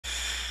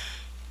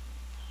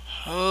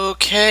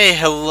Okay,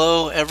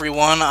 hello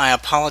everyone. I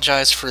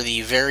apologize for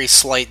the very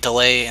slight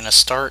delay in a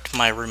start.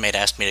 My roommate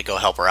asked me to go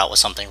help her out with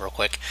something real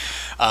quick.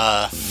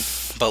 Uh,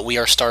 but we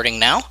are starting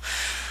now.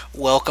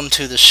 Welcome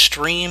to the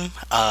stream.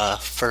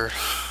 For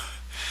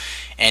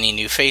any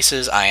new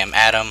faces, I am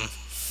Adam,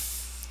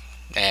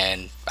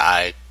 and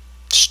I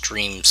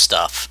stream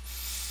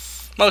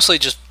stuff. Mostly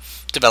just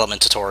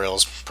development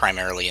tutorials,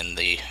 primarily in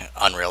the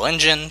Unreal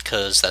Engine,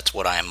 because that's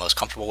what I am most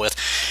comfortable with.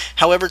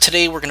 However,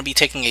 today we're going to be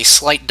taking a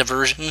slight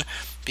diversion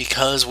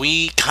because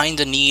we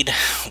kinda need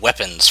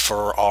weapons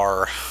for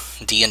our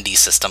D&D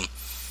system.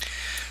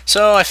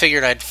 So I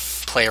figured I'd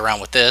play around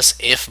with this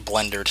if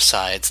Blender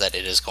decides that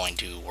it is going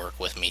to work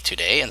with me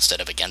today instead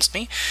of against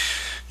me.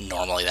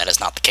 Normally that is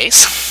not the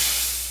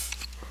case.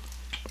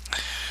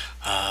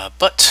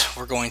 But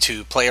we're going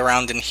to play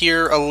around in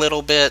here a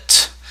little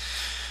bit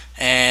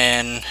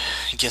and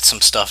get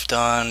some stuff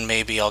done.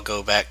 Maybe I'll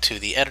go back to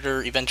the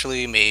editor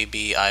eventually.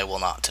 Maybe I will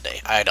not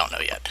today. I don't know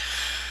yet.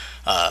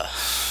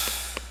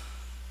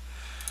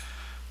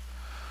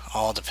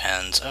 All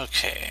depends.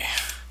 Okay.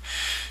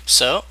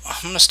 So,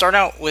 I'm going to start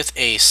out with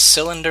a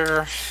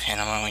cylinder, and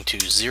I'm going to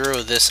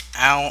zero this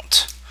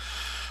out.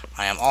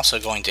 I am also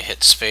going to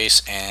hit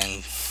space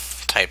and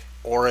type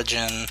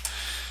origin,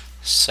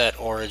 set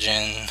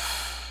origin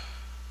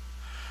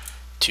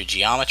to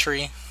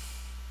geometry.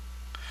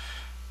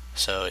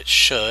 So it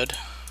should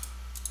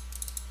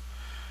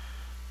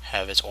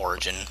have its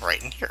origin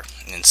right in here,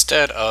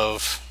 instead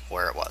of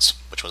where it was,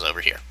 which was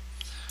over here.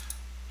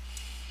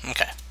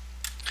 Okay.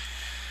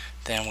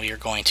 Then we are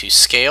going to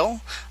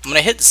scale. I'm going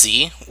to hit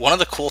Z. One of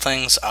the cool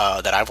things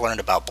that I've learned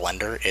about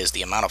Blender is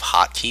the amount of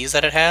hotkeys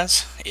that it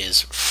has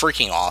is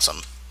freaking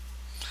awesome.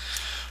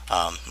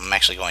 I'm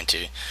actually going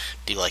to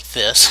do like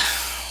this.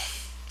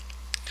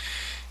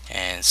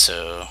 And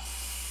so,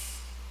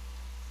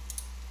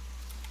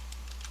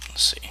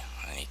 let's see,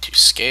 I need to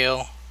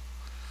scale,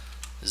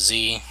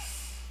 Z.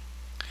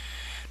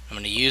 I'm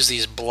going to use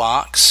these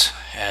blocks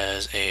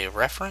as a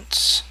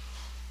reference.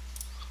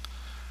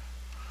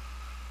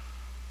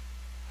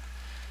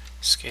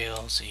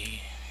 Scale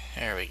Z,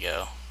 there we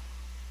go.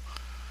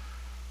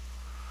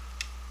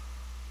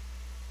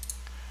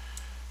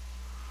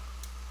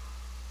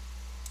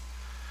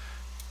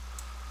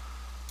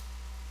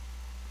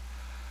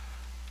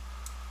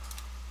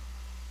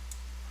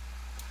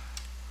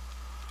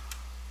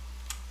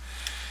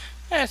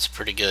 That's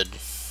pretty good.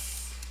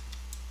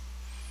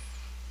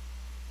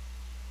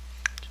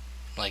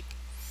 Like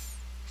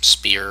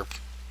spear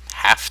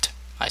haft,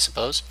 I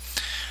suppose.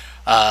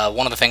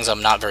 One of the things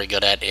I'm not very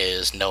good at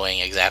is knowing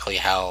exactly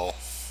how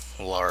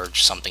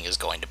large something is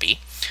going to be.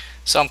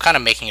 So I'm kind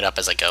of making it up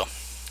as I go.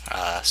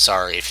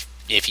 Sorry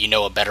if you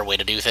know a better way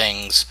to do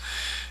things,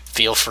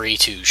 feel free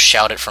to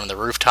shout it from the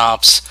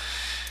rooftops,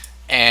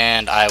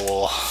 and I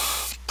will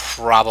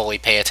probably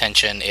pay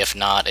attention. If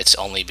not, it's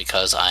only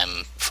because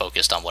I'm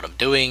focused on what I'm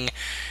doing,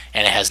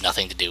 and it has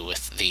nothing to do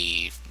with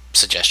the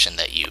suggestion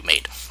that you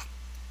made.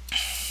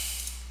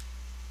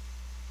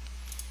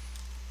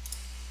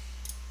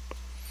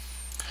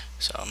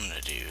 So I'm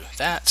going to do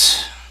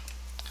that.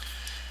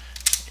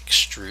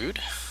 Extrude.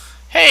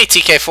 Hey,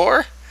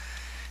 TK4!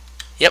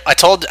 Yep,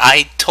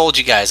 I told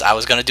you guys I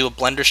was going to do a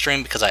Blender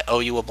stream because I owe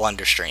you a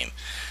Blender stream.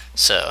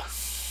 So,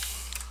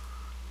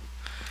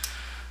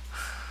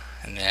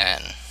 and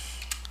then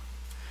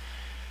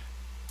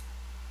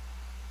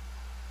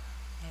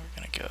we're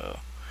going to go.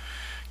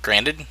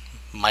 Granted,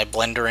 my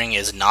blendering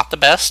is not the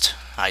best.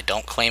 I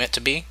don't claim it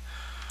to be.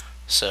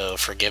 So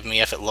forgive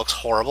me if it looks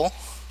horrible.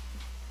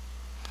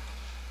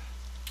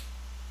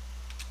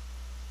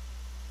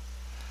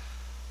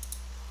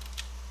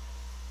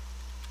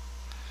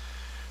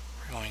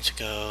 We're going to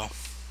go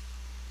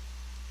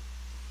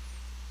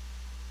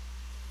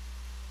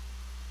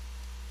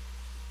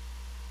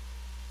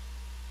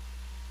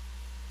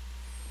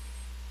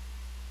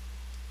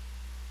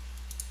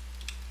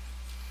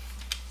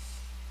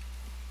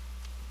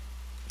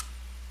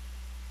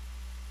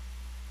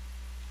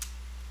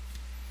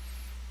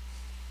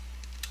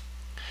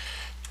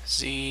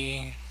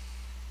Z.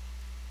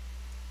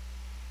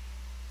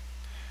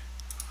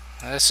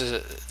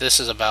 This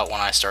is about when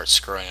I start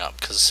screwing up,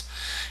 because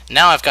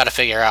now I've got to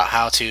figure out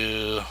how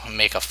to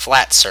make a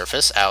flat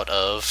surface out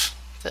of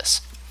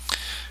this.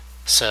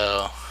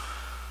 So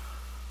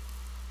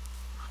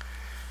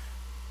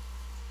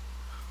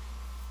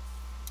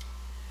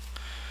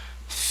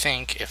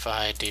think if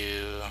I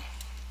do,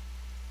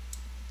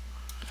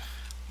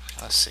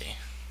 let's see,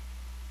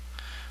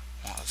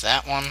 I want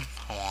that one,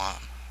 I want,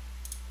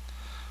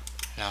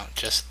 no,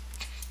 just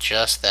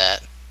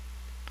that,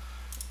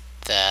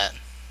 that,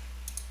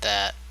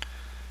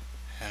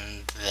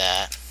 and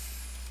that.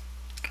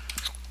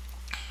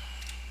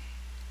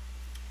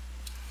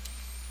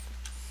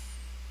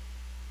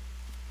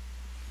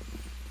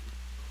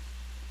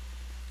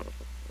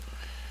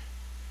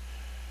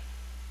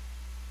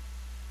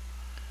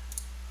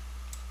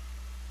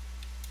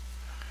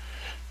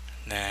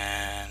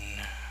 Then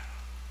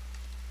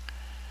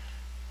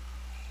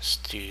let's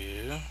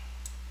do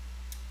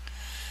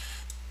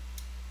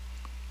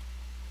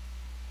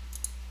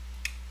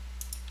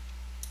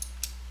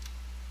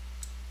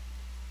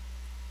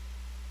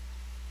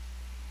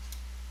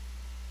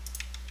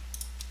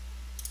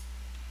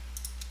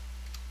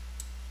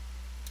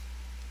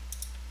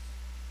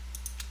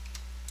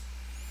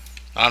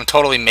I'm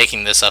totally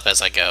making this up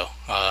as I go,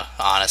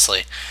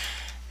 honestly.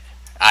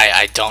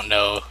 I don't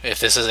know if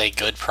this is a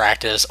good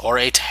practice or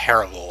a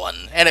terrible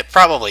one, and it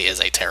probably is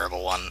a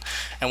terrible one,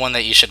 and one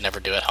that you should never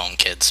do at home,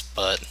 kids,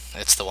 but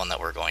it's the one that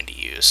we're going to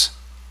use.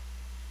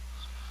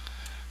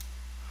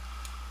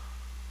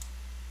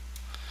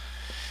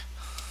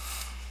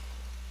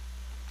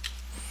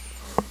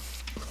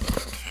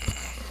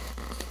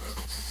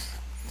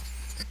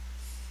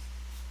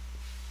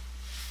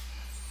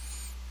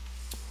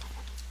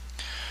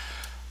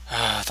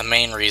 The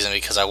main reason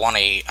because I want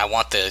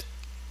the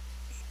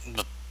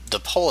the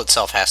pole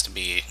itself has to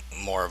be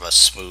more of a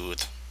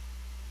smooth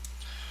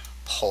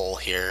pole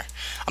here.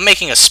 I'm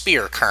making a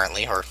spear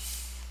currently, or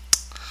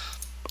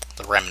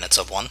the remnants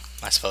of one,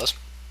 I suppose.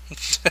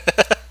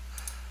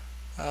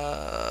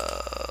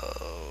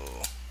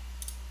 Oh.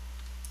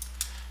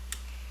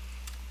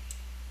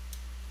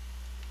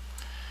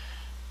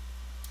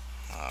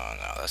 Oh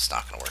no, that's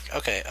not gonna work.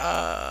 Okay,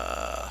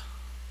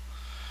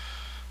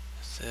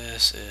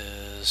 this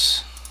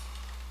is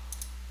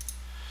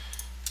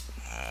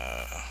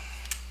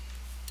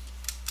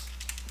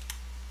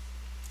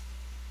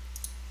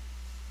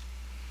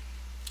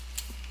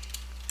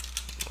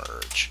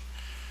merge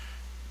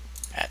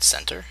at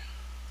center.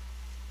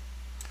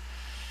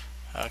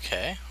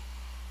 Okay.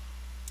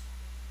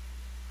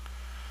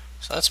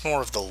 So that's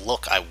more of the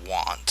look I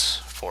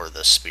want for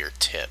the spear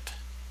tip.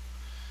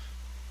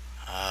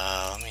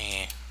 Let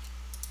me...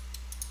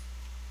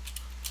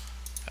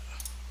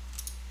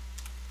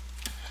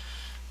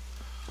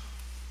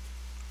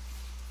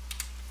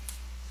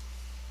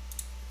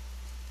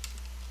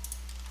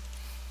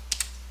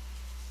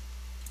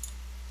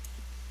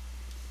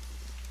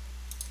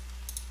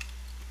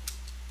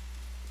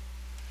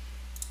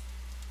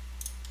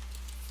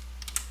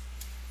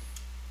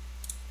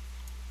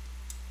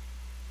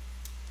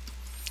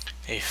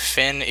 A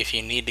fin if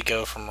you need to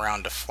go from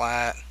round to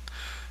flat.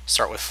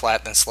 Start with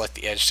flat, then select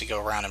the edge to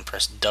go around and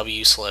press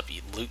W, select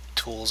loop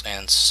tools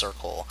and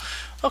circle.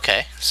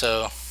 Okay,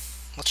 so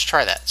let's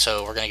try that.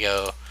 So we're going to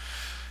go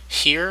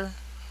here,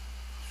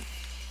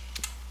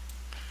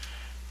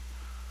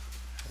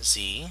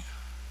 Z.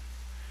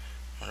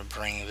 I'm going to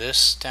bring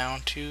this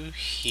down to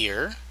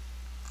here.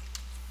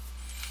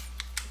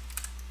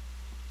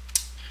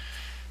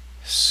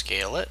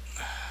 Scale it.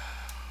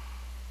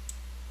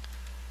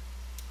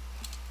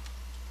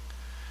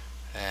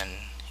 Then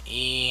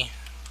E.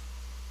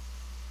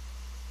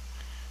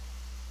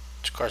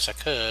 Which of course I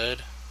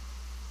could.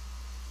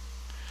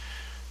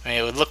 I mean,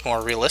 it would look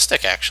more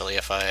realistic actually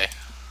if I...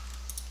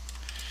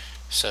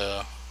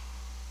 So...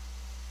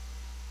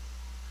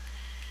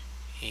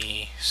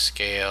 E,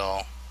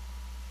 scale...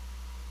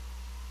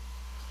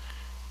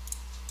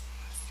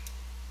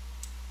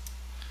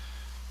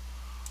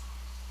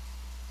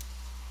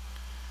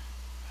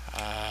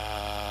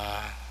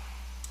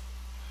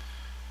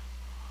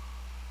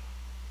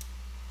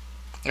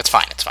 It's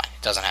fine, it's fine.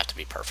 It doesn't have to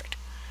be perfect.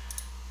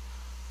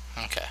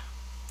 Okay.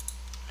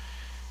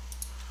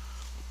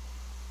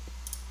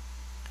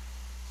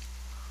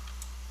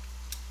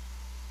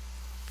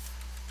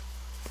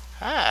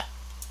 Ah.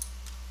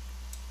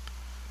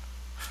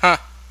 Huh.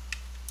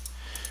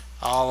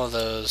 All of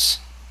those.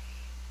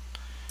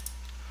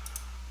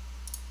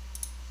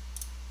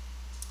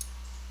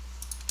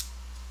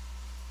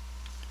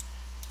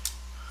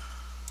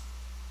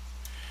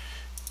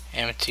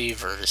 Empty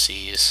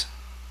vertices.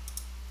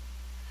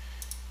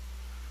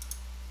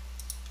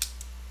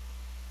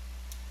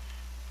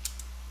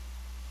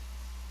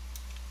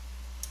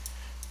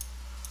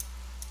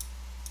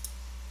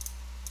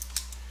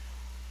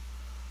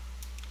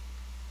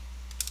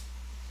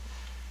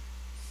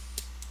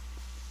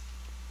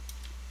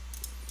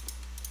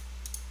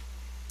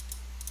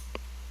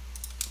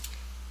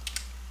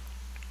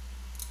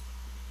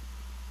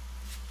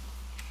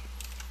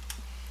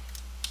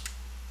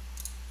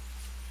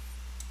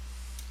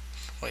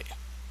 Wait.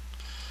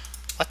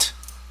 What?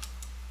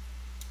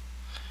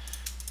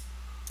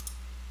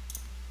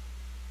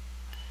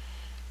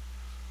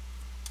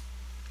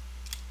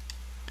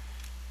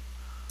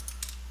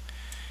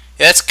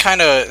 Yeah, that's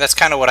kind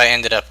of what I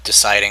ended up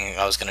deciding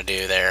I was gonna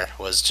do. There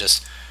was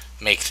just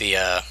make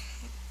the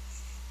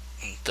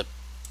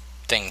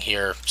thing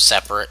here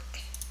separate.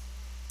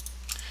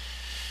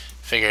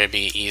 Figured it'd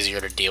be easier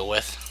to deal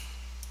with.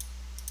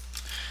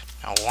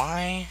 Now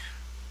why?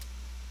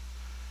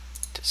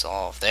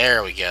 Dissolve.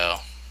 There we go.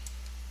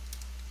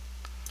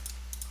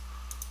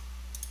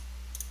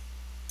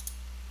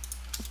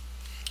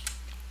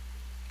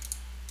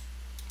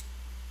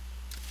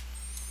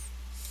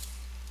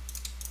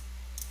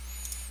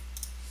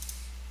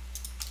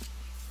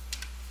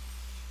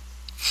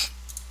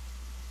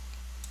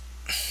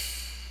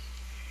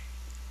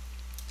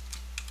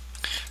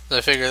 So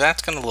I figure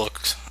that's going to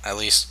look at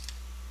least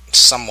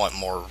somewhat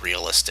more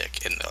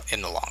realistic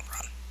in the long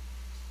run.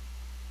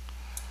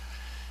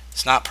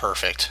 It's not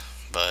perfect,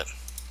 but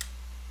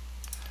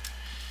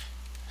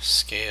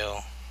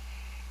scale.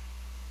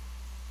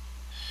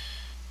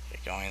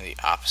 You're going the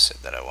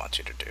opposite that I want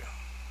you to do.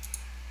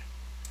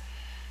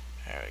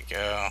 There we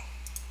go.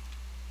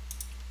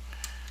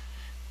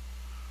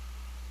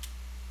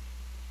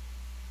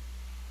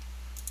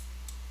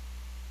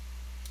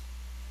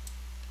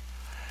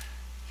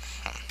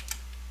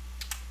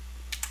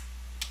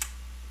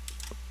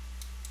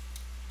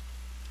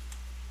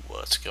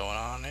 what's going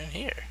on in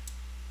here.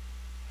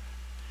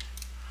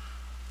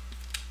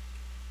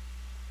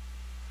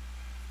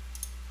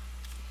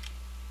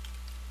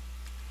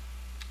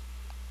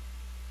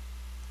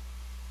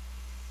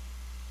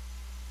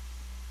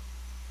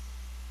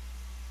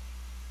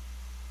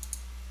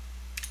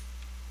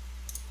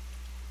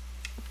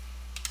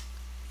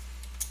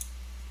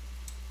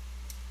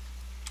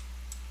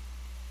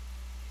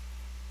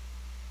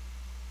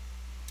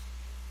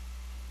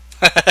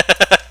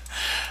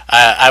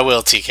 I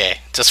will, TK,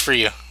 just for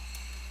you.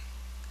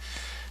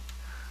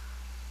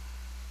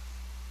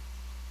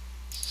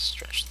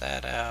 Stretch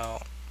that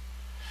out.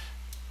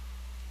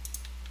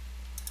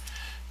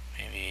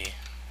 Maybe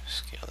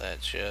scale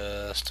that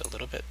just a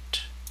little bit.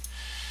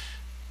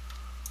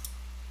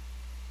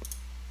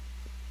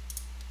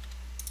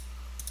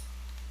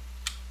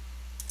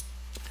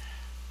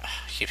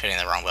 Keep hitting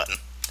the wrong button.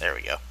 There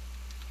we go.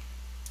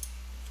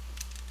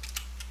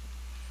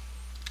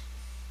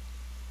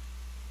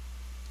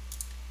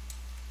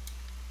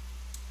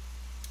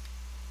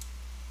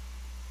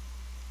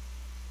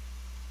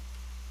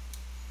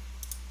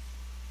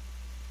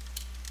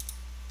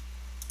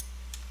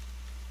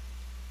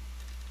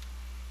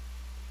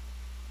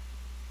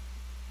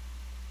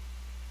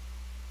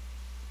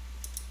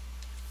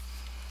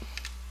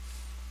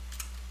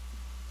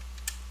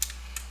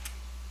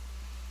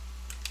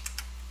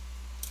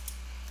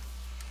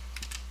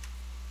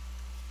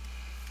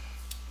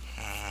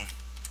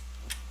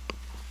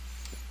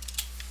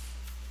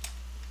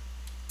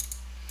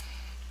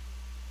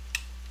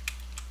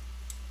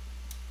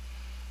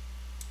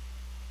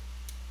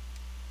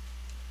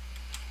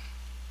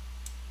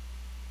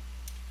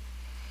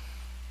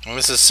 And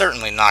this is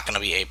certainly not going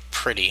to be a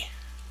pretty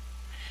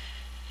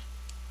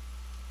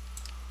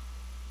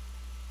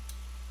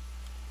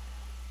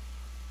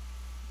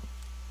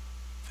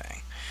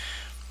thing.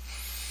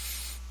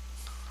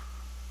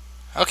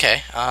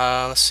 Okay,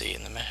 let's see.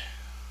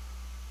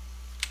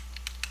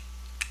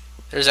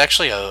 There's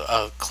actually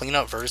a clean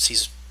up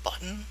vertices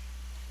button?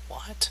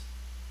 What?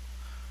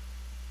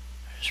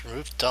 There's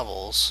remove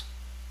doubles.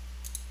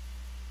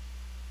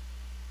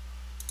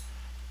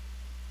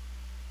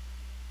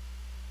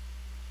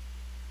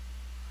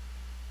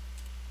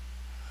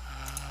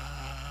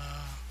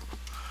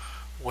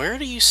 Where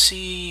do you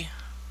see...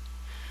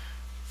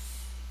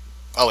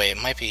 Oh wait, it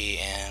might be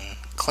in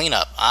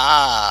cleanup.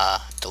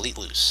 Ah, delete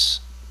loose.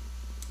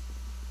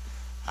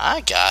 I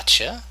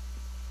gotcha.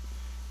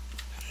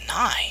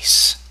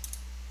 Nice.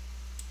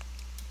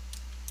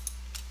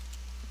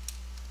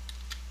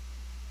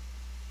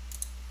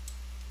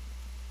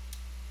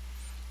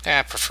 Yeah,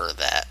 I prefer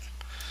that.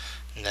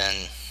 And then...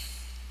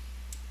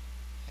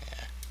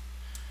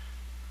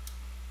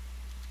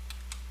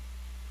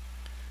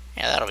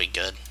 Yeah, that'll be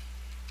good.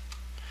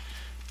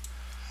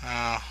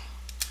 I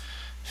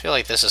feel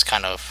like this is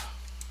kind of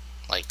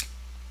like,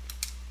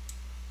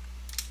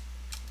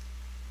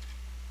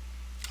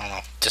 I don't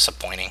know,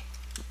 disappointing.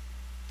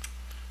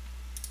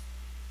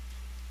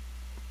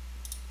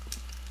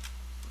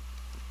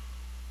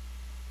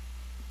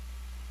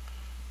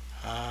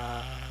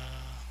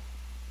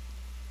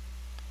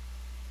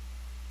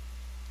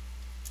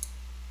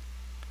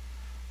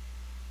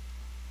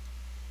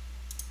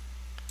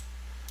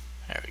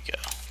 There we go.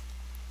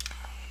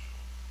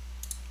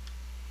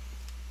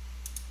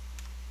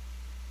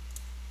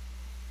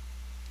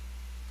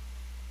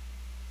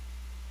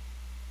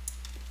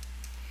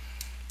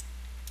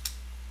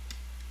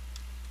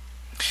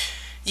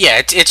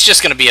 Yeah, it's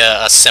just going to be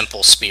a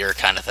simple spear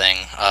kind of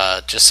thing.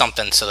 Just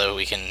something so that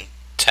we can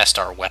test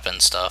our weapon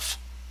stuff.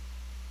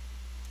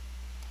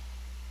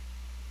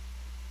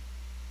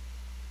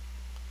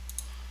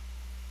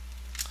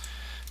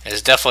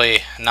 It's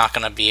definitely not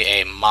going to be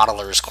a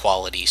modeler's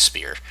quality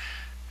spear.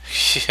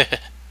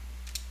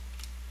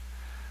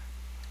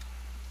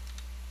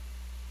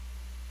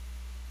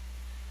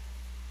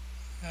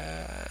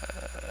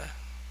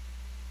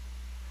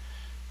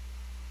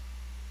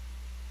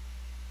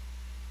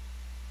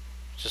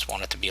 Just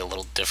want it to be a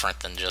little different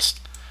than just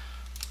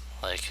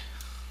like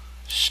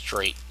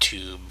straight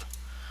tube.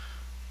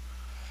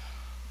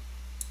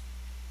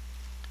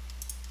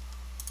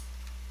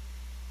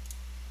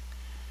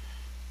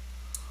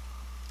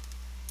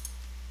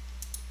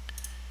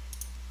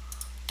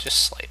 Just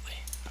slightly.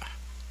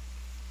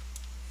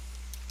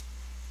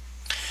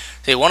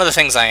 See, one of the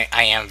things I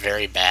am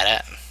very bad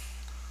at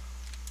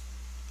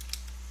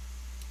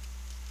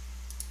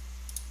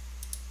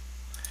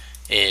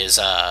is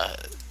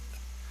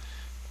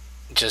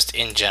just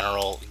in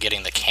general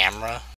getting the camera